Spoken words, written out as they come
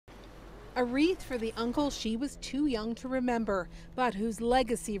A wreath for the uncle she was too young to remember, but whose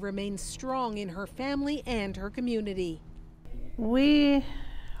legacy remains strong in her family and her community. We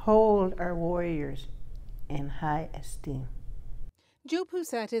hold our warriors in high esteem. Joe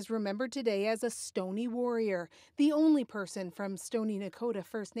Poucette is remembered today as a Stoney warrior, the only person from Stoney Nakoda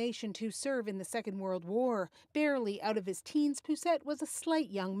First Nation to serve in the Second World War. Barely out of his teens, Poucette was a slight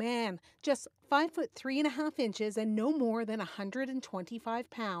young man, just 5'3.5" and no more than 125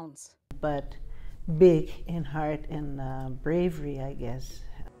 pounds. But big in heart and bravery, I guess.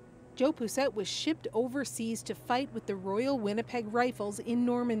 Joe Poucette was shipped overseas to fight with the Royal Winnipeg Rifles in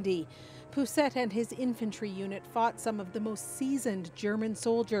Normandy. Poucette and his infantry unit fought some of the most seasoned German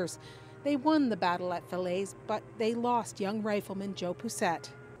soldiers. They won the battle at Falaise, but they lost young rifleman Joe Poucette.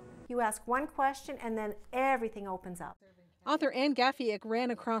 You ask one question and then everything opens up. Author Anne Gaffiak ran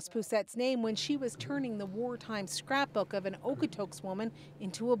across Poucette's name when she was turning the wartime scrapbook of an Okotoks woman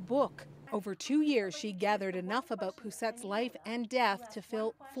into a book. Over 2 years, she gathered enough about Poucette's life and death to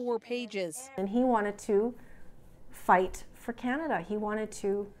fill 4 pages. And he wanted to fight for Canada. He wanted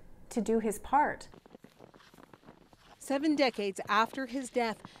to do his part. 7 decades after his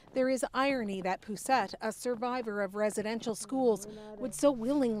death, there is irony that Poucette, a survivor of residential schools, would so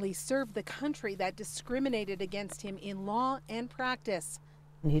willingly serve the country that discriminated against him in law and practice.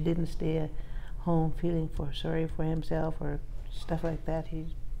 He didn't stay at home feeling sorry for himself or stuff like that.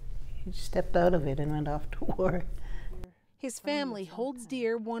 He stepped out of it and went off to war. His family holds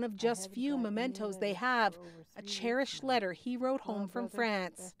dear one of just few mementos they have, a cherished letter he wrote home from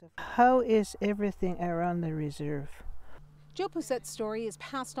France. How is everything around the reserve? Joe Poucette's story is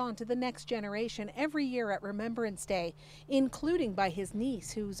passed on to the next generation every year at Remembrance Day, including by his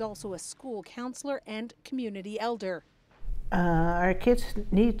niece, who's also a school counselor and community elder. Our kids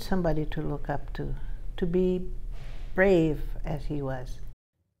need somebody to look up to be brave as he was.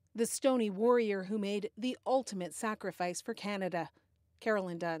 The Stoney warrior who made the ultimate sacrifice for Canada.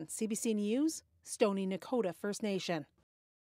 Carolyn Dunn, CBC News, Stoney Nakoda First Nation.